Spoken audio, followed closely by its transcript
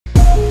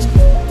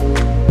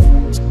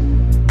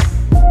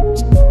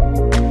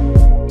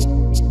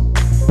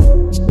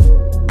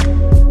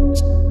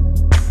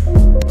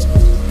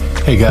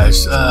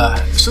guys,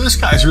 so this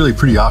guy's really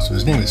pretty awesome.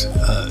 His name is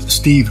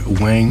Steve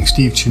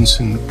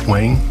Chinson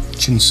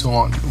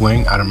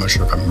Wang. I'm not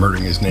sure if I'm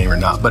murdering his name or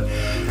not, but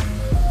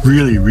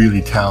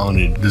really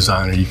talented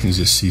designer. You can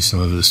just see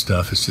some of his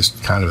stuff. It's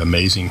just kind of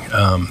amazing,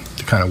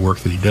 the kind of work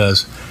that he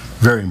does.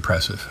 Very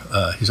impressive.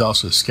 He's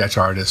also a sketch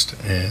artist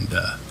and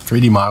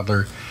 3D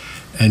modeler,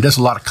 and does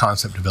a lot of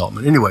concept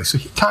development. Anyway, so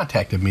he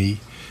contacted me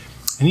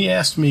and he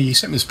asked me, he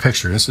sent me this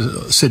picture. This is a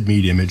SYD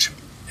MEAD image.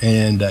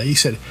 And he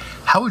said,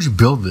 how would you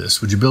build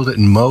this? Would you build it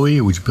in MOE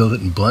or would you build it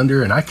in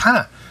Blender? And I kind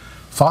of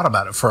thought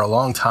about it for a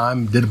long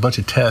time, did a bunch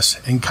of tests,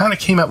 and kind of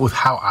came up with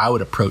how I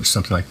would approach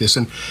something like this.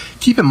 And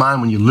keep in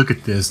mind when you look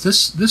at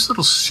this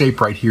little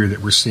shape right here that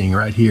we're seeing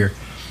right here,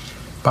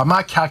 by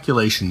my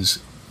calculations,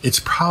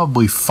 it's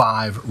probably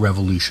 5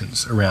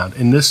 revolutions around.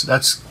 And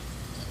that's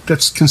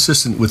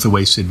consistent with the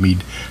way SYD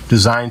MEAD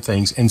designed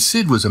things. And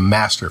SYD was a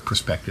master of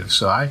perspective.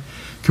 So I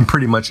can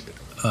pretty much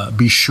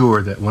be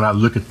sure that when I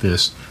look at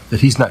this,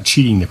 that he's not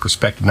cheating the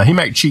perspective. Now, he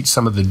might cheat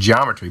some of the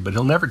geometry, but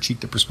he'll never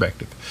cheat the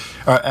perspective.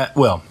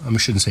 Well, I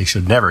shouldn't say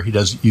should never. He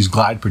does use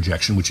glide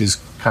projection, which is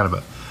kind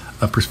of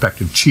a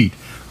perspective cheat.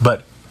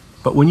 But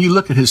when you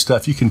look at his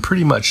stuff, you can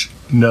pretty much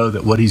know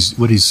that what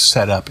he's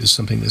set up is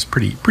something that's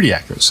pretty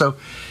accurate. So,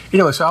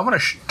 anyway, so I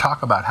want to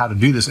talk about how to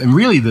do this. And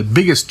really, the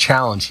biggest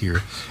challenge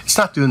here, it's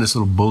not doing this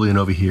little boolean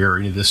over here or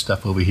any of this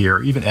stuff over here,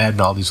 or even adding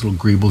all these little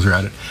greebles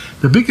around it.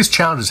 The biggest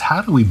challenge is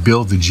how do we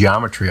build the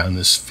geometry on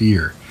this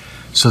sphere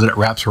so that it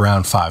wraps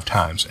around 5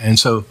 times? And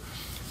so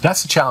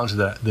that's the challenge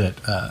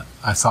that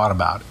I thought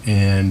about,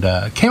 and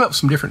came up with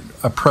some different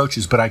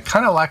approaches, but I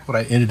kind of like what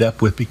I ended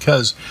up with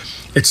because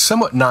it's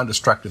somewhat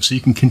non-destructive, so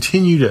you can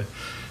continue to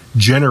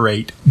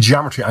generate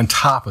geometry on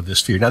top of this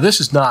sphere. Now, this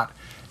is not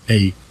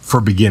a for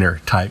beginner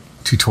type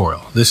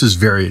tutorial. This is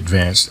very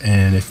advanced,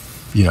 and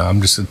if you know,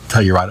 I'm just going to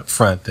tell you right up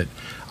front that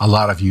a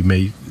lot of you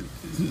may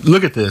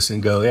look at this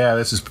and go, yeah,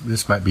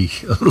 this might be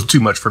a little too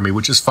much for me,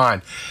 which is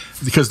fine,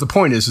 because the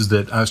point is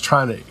that I was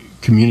trying to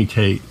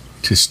communicate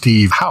to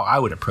Steve how I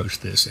would approach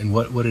this and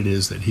what it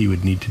is that he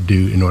would need to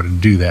do in order to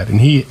do that.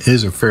 And he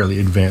is a fairly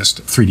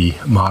advanced 3D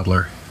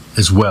modeler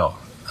as well.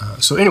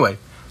 So anyway,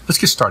 let's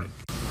get started.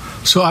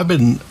 So I've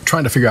been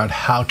trying to figure out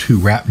how to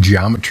wrap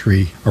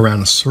geometry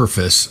around a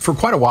surface for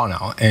quite a while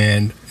now.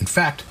 And in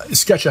fact, in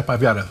SketchUp,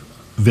 I've got a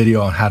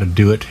video on how to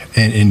do it.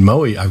 And in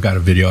MOE, I've got a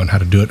video on how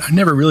to do it. I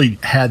never really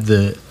had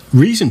the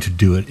reason to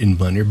do it in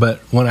Blender, but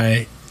when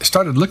I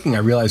started looking, I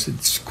realized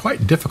it's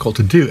quite difficult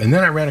to do. And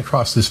then I ran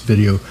across this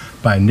video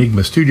by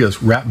Enigma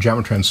Studios, Wrap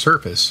Geometry on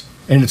Surface.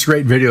 And it's a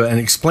great video and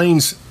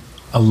explains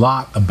a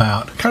lot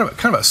about kind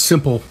of a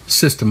simple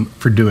system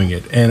for doing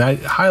it. And I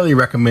highly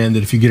recommend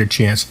that if you get a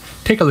chance,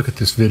 take a look at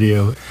this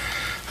video.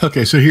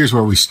 Okay, so here's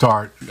where we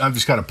start. I've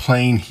just got a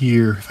plane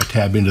here. If I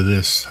tab into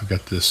this, I've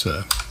got this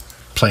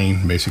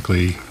plane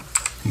basically. You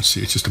can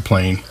see it's just a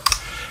plane.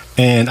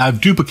 And I've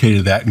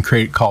duplicated that and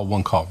created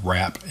one called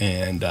Wrap.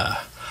 And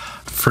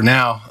for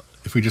now,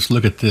 if we just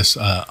look at this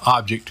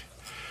object,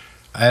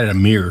 I added a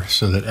mirror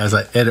so that as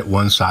I edit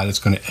one side, it's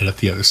going to edit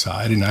the other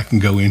side. And I can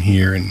go in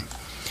here and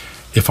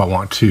if I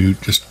want to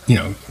just, you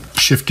know,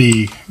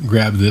 Shift-D,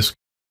 grab this,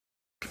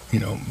 you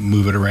know,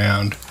 move it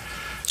around,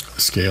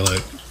 scale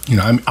it. You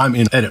know, I'm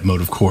in edit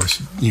mode, of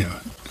course, you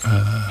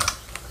know,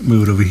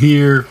 move it over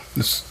here.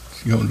 Let's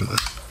go into the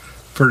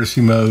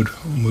vertice mode.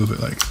 We'll move it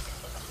like,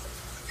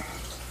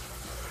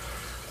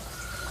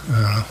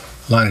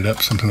 line it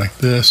up something like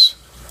this.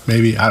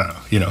 Maybe, I don't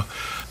know, you know,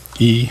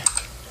 E,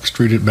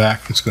 extrude it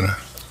back. It's going to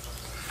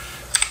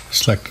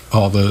select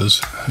all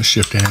those,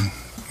 Shift-N.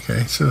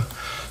 Okay,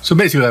 so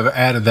basically I've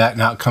added that,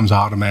 now it comes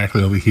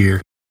automatically over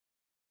here.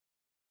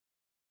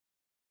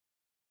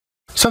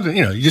 Something,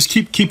 you know, you just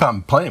keep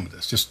on playing with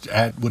this. Just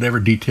add whatever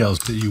details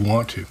that you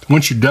want to.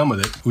 Once you're done with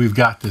it, we've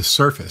got this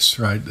surface,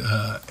 right?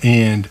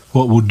 And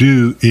what we'll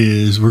do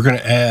is we're going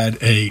to add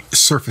a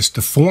surface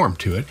deform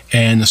to it.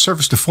 And the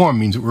surface deform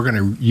means that we're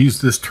going to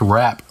use this to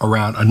wrap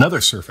around another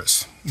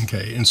surface.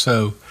 Okay, and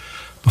so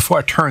before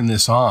I turn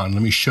this on,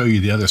 let me show you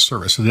the other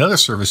surface. So the other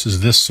surface is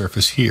this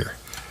surface here.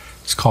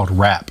 It's called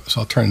Wrap.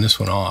 So I'll turn this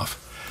one off.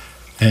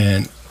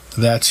 And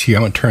that's here.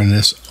 I'm going to turn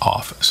this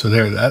off. So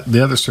there,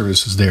 the other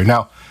surface is there.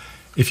 Now,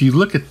 if you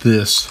look at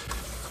this,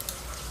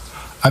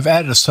 I've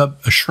added a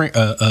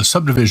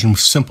subdivision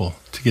simple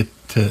to get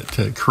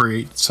to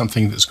create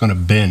something that's going to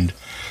bend,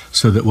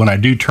 so that when I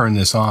do turn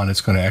this on,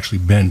 it's going to actually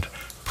bend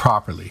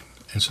properly.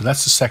 And so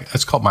that's the second.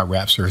 That's called my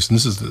wrap surface, and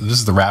this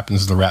is the wrap, and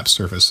this is the wrap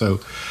surface. So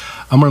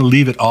I'm going to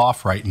leave it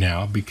off right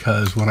now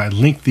because when I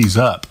link these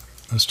up,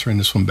 let's turn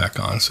this one back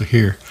on. So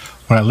here,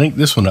 when I link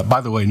this one up, by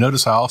the way,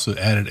 notice I also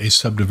added a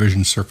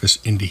subdivision surface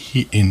into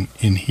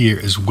in here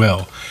as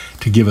well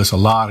to give us a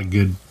lot of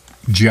good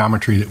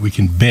geometry that we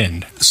can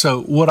bend.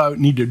 So what I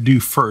need to do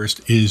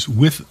first is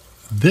with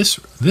this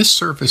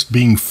surface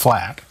being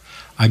flat,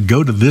 I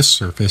go to this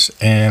surface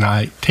and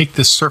I take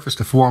this surface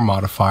deform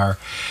modifier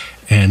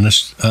and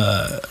let's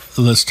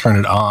turn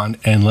it on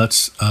and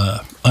let's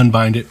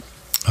unbind it.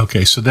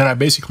 Okay, so then I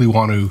basically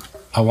want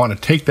to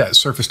take that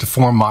surface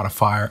deform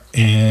modifier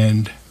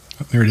and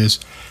there it is,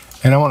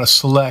 and I want to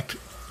select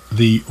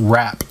the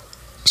wrap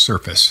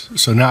surface.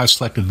 So now I've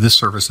selected this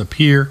surface up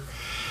here,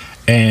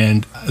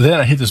 and then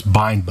I hit this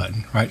bind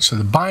button, right? So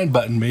the bind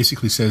button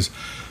basically says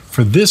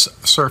for this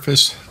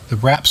surface, the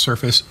wrap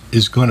surface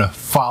is going to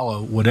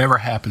follow whatever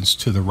happens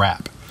to the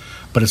wrap,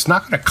 but it's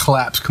not going to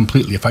collapse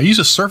completely. If I use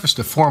a surface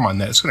deform on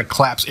that, it's going to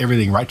collapse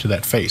everything right to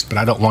that face, but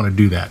I don't want to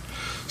do that.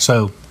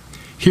 So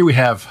here we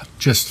have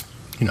just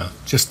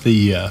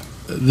the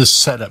this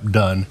setup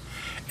done,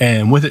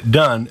 and with it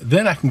done,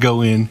 then I can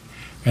go in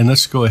and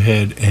let's go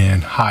ahead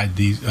and hide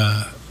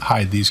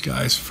these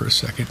guys for a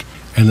second,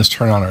 and let's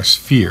turn on our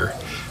sphere.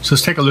 So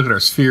let's take a look at our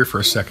sphere for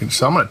a second.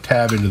 So I'm going to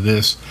tab into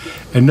this,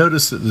 and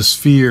notice that the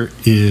sphere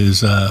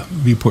is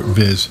viewport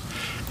viz.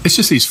 It's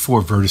just these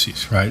 4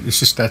 vertices, right? It's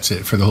just, that's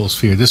it for the whole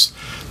sphere.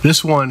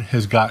 This one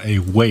has got a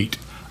weight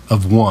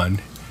of 1,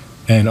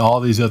 and all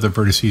these other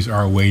vertices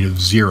are a weight of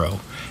 0.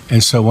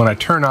 And so when I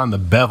turn on the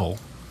bevel,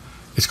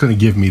 it's going to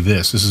give me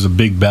this. This is a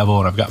big bevel,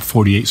 and I've got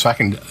 48, so I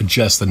can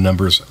adjust the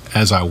numbers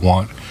as I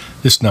want.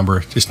 This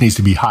number just needs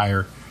to be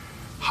higher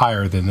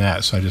than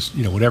that. So I just,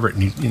 whatever it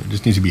needs,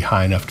 just needs to be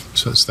high enough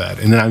so it's that.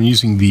 And then I'm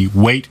using the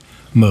weight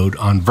mode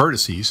on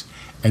vertices,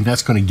 and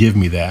that's going to give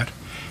me that.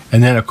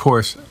 And then of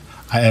course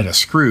I add a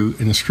screw,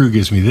 and the screw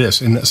gives me this.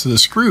 And so the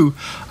screw,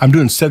 I'm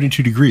doing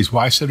 72 degrees.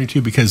 Why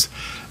 72? Because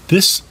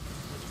this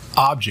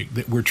object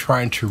that we're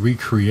trying to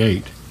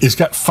recreate, it's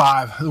got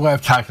 5, the way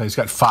I've calculated, it's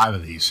got 5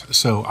 of these.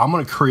 So I'm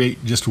going to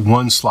create just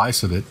one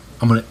slice of it.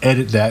 I'm going to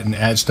edit that and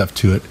add stuff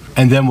to it,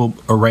 and then we'll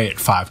array it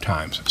 5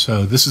 times.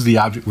 So this is the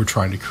object we're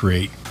trying to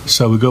create.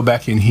 So we go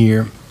back in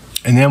here,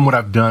 and then what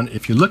I've done,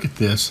 if you look at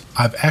this,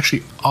 I've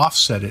actually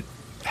offset it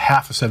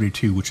half of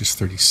 72, which is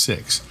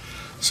 36.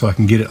 So I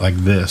can get it like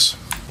this.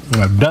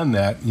 When I've done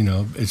that,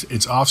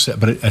 it's offset,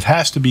 but it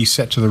has to be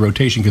set to the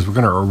rotation because we're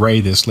going to array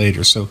this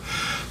later. So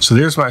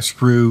there's my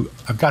screw.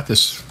 I've got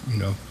this,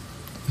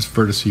 this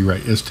vertice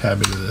right. Let's tab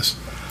into this.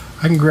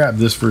 I can grab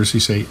this vertice,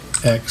 say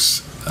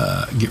X,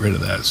 get rid of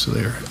that. So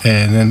there,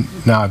 and then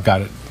now I've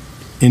got it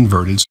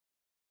inverted.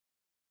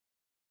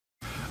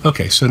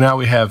 Okay, so now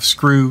we have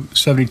screw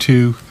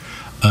 72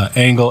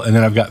 angle, and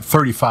then I've got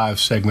 35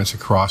 segments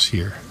across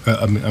here.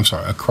 I'm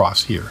sorry,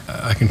 across here.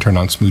 I can turn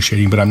on smooth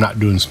shading, but I'm not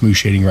doing smooth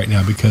shading right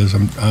now because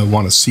I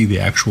want to see the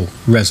actual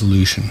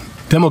resolution.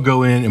 Then we'll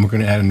go in and we're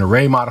going to add an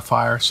array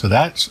modifier. So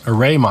that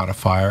array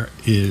modifier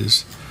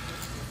is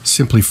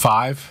simply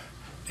 5,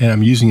 and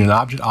I'm using an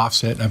object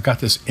offset. And I've got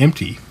this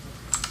empty.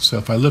 So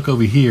if I look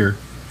over here,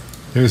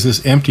 there's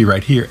this empty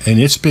right here, and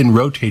it's been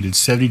rotated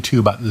 72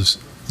 about this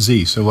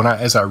Z. So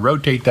as I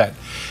rotate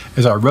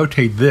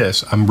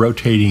this, I'm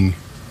rotating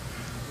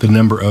the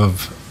number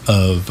of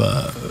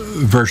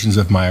versions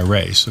of my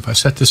array. So if I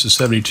set this to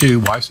 72,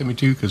 why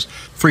 72? Because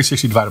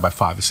 360 divided by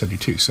 5 is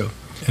 72. So,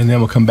 and then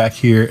we'll come back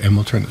here and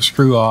we'll turn the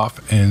screw off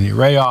and the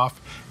array off,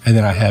 and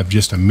then I have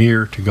just a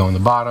mirror to go on the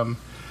bottom,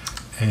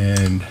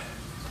 and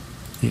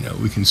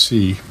we can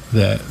see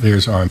that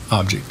there's our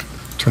object.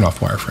 Turn off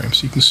wireframe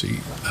so you can see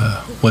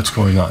what's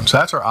going on. So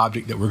that's our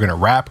object that we're going to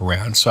wrap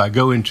around. So I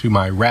go into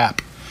my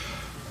wrap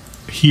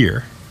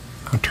here,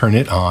 I'll turn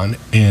it on,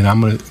 and I'm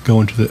going to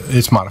go into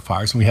its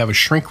modifiers, and we have a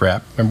shrink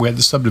wrap. Remember, we had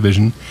the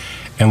subdivision,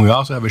 and we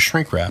also have a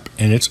shrink wrap,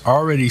 and it's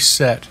already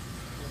set.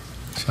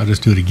 So I'll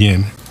just do it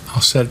again.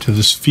 I'll set it to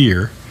the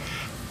sphere,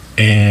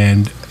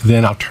 and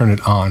then I'll turn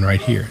it on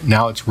right here.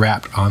 Now it's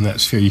wrapped on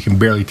that sphere. You can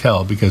barely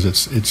tell because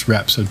it's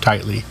wrapped so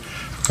tightly.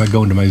 If I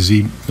go into my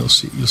Z, you'll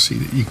see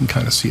that you can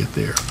kind of see it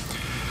there.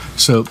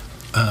 So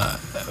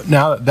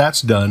now that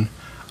that's done,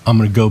 I'm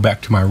going to go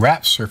back to my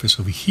wrap surface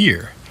over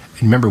here.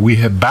 And remember, we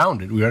have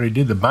bounded. We already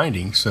did the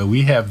binding, so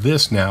we have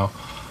this now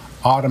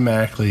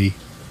automatically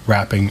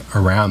wrapping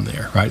around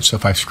there, right? So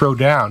if I scroll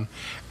down,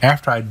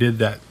 after I did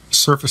that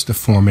surface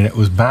deform and it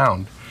was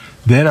bound,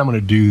 then I'm going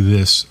to do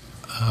this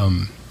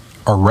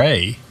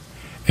array,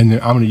 and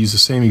then I'm going to use the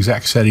same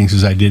exact settings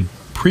as I did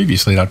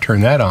previously, and I'll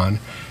turn that on,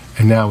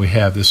 and now we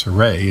have this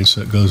array, and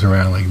so it goes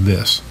around like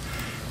this.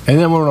 And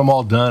then when I'm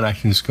all done, I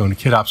can just go into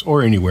KitOps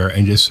or anywhere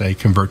and just say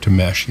convert to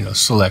mesh,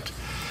 select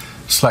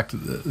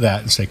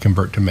that and say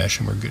convert to mesh,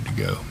 and we're good to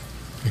go.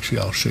 Actually,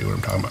 I'll show you what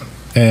I'm talking about.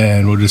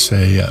 And we'll just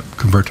say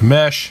convert to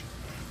mesh,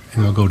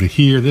 and we'll go to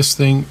here, this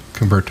thing,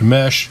 convert to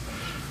mesh,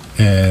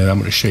 and I'm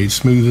going to shade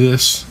smooth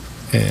this,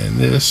 and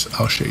this,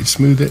 I'll shade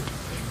smooth it,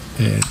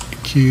 and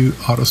Q,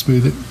 auto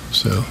smooth it.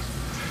 So,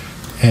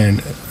 and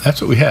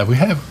that's what we have. We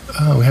have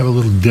a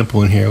little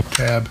dimple in here.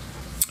 Tab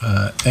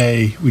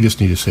A, we just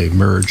need to say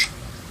merge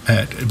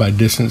by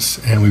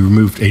distance, and we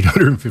removed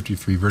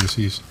 853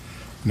 vertices.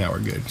 Now we're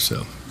good.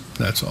 So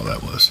that's all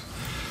that was.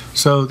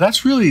 So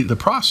that's really the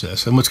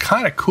process. And what's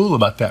kind of cool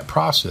about that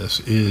process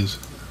is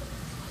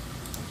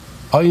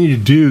all you need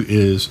to do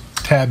is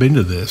tab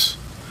into this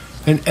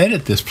and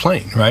edit this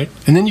plane, right?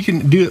 And then you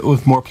can do it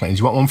with more planes.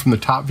 You want one from the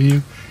top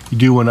view, you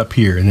do one up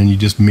here, and then you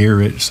just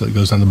mirror it so it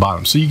goes on the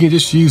bottom. So you can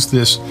just use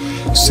this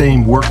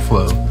same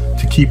workflow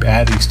to keep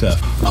adding stuff.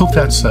 Hope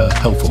that's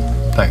helpful.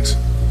 Thanks.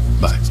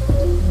 Bye.